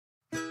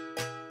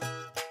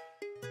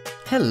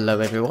Hello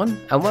everyone,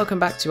 and welcome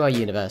back to our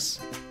universe.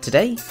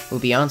 Today, we'll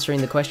be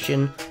answering the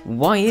question,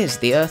 why is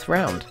the Earth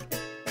round?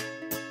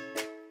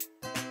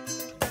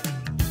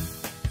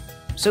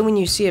 So when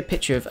you see a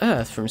picture of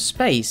Earth from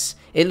space,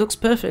 it looks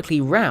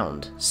perfectly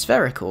round,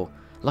 spherical,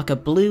 like a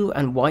blue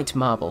and white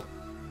marble.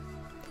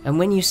 And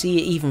when you see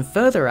it even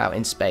further out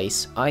in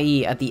space,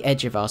 i.e. at the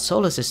edge of our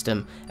solar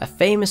system, a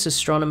famous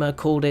astronomer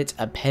called it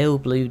a pale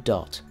blue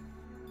dot.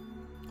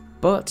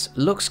 But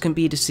looks can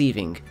be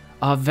deceiving.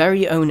 Our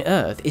very own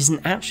Earth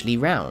isn't actually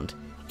round,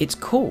 it's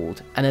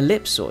called an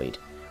ellipsoid,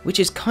 which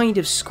is kind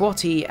of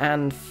squatty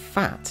and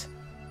fat.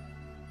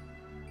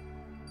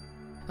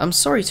 I'm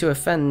sorry to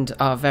offend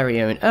our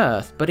very own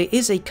Earth, but it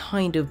is a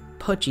kind of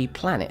pudgy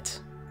planet.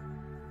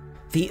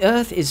 The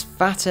Earth is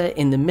fatter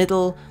in the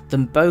middle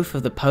than both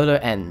of the polar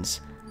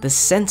ends. The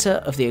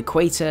centre of the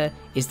equator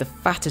is the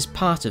fattest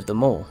part of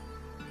them all.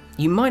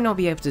 You might not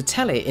be able to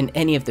tell it in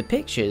any of the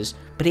pictures,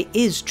 but it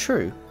is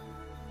true.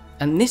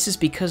 And this is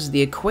because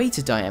the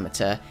equator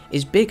diameter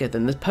is bigger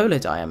than the polar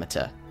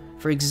diameter.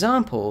 For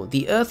example,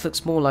 the Earth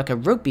looks more like a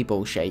rugby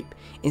ball shape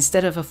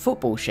instead of a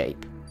football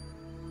shape.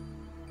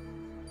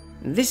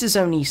 This is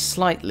only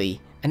slightly,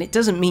 and it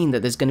doesn't mean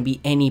that there's going to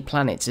be any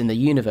planets in the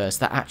universe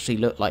that actually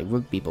look like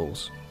rugby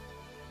balls.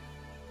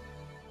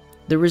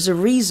 There is a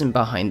reason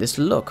behind this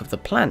look of the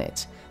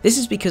planet. This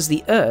is because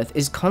the Earth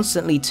is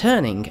constantly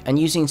turning and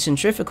using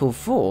centrifugal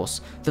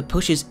force that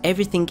pushes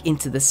everything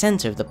into the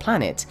centre of the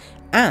planet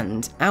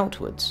and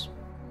outwards.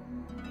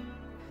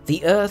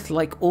 The Earth,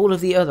 like all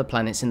of the other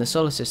planets in the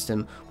solar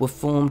system, were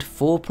formed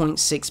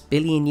 4.6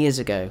 billion years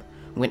ago,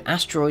 when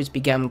asteroids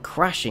began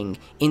crashing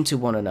into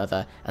one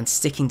another and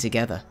sticking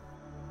together.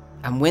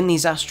 And when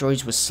these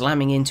asteroids were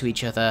slamming into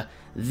each other,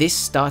 this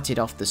started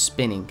off the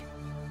spinning.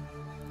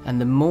 And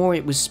the more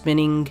it was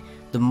spinning,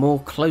 the more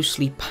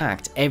closely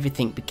packed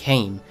everything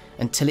became,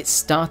 until it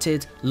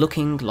started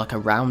looking like a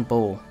round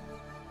ball.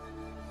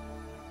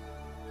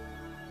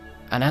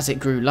 And as it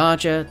grew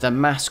larger, the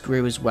mass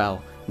grew as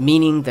well,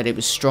 meaning that it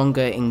was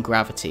stronger in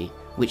gravity,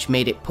 which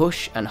made it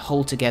push and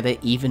hold together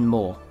even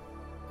more.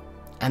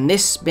 And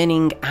this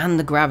spinning and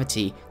the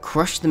gravity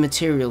crushed the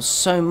material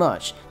so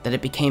much that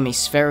it became a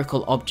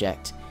spherical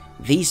object.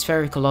 These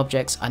spherical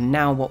objects are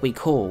now what we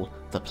call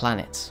the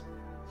planets.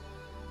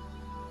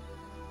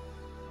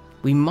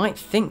 We might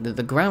think that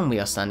the ground we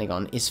are standing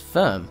on is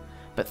firm,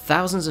 but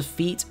thousands of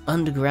feet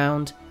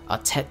underground are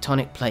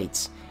tectonic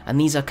plates, and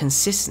these are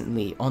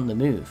consistently on the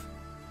move.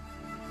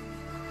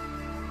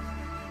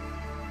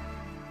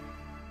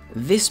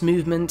 This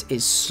movement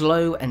is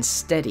slow and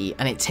steady,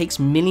 and it takes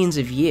millions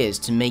of years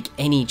to make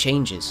any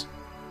changes.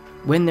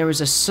 When there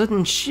is a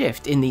sudden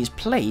shift in these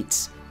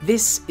plates,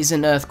 this is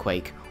an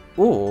earthquake,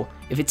 or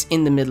if it's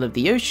in the middle of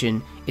the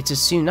ocean, it's a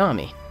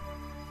tsunami.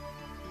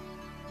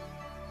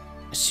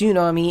 A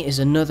tsunami is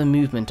another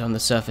movement on the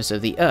surface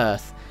of the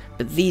Earth,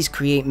 but these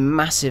create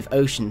massive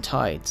ocean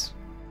tides.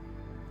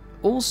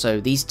 Also,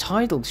 these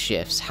tidal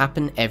shifts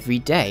happen every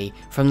day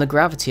from the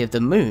gravity of the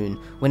moon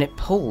when it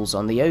pulls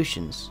on the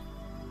oceans.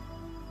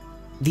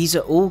 These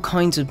are all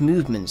kinds of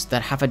movements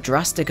that have a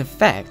drastic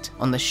effect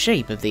on the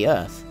shape of the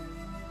Earth.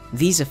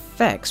 These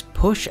effects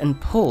push and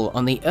pull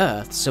on the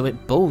Earth so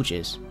it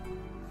bulges.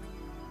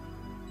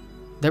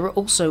 There are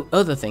also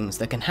other things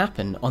that can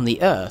happen on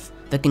the Earth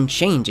that can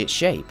change its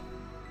shape.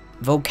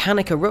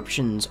 Volcanic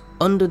eruptions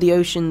under the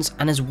oceans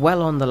and as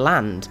well on the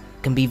land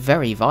can be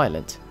very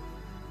violent.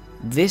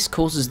 This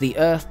causes the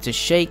Earth to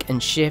shake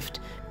and shift,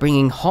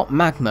 bringing hot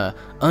magma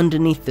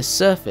underneath the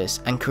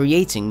surface and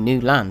creating new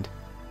land.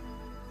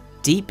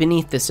 Deep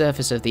beneath the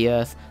surface of the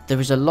Earth, there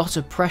is a lot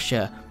of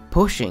pressure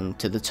pushing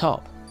to the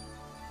top.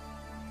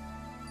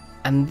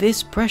 And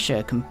this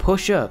pressure can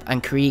push up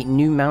and create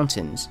new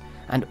mountains,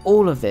 and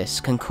all of this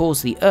can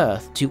cause the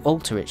Earth to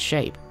alter its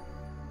shape.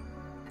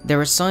 There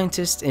are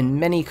scientists in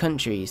many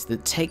countries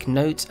that take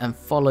note and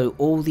follow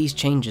all these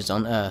changes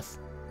on Earth.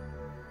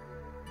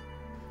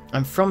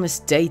 And from this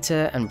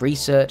data and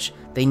research,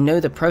 they know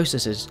the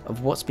processes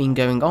of what's been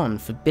going on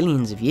for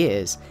billions of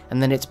years,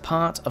 and that it's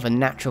part of a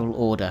natural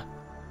order.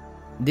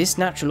 This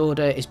natural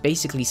order is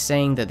basically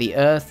saying that the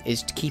Earth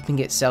is keeping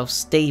itself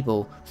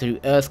stable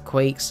through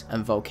earthquakes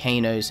and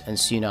volcanoes and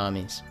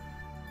tsunamis.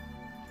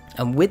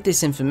 And with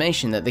this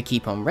information that they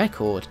keep on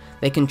record,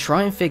 they can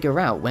try and figure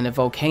out when a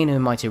volcano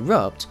might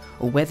erupt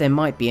or where there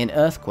might be an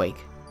earthquake.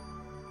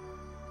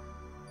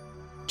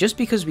 Just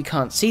because we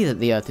can't see that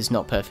the Earth is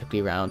not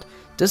perfectly round,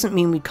 doesn't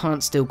mean we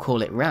can't still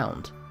call it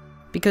round.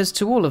 Because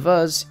to all of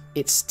us,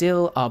 it's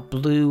still our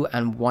blue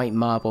and white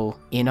marble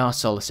in our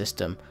solar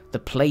system, the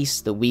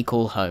place that we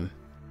call home.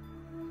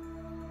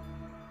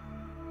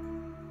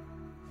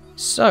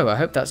 So I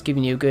hope that's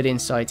given you a good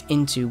insight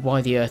into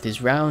why the Earth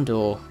is round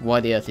or why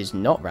the Earth is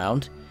not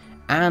round,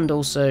 and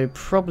also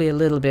probably a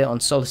little bit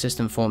on solar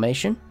system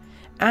formation.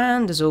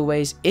 And as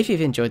always, if you've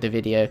enjoyed the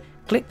video,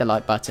 click the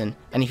like button,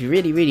 and if you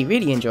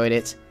really enjoyed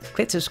it,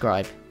 click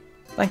subscribe.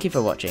 Thank you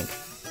for watching.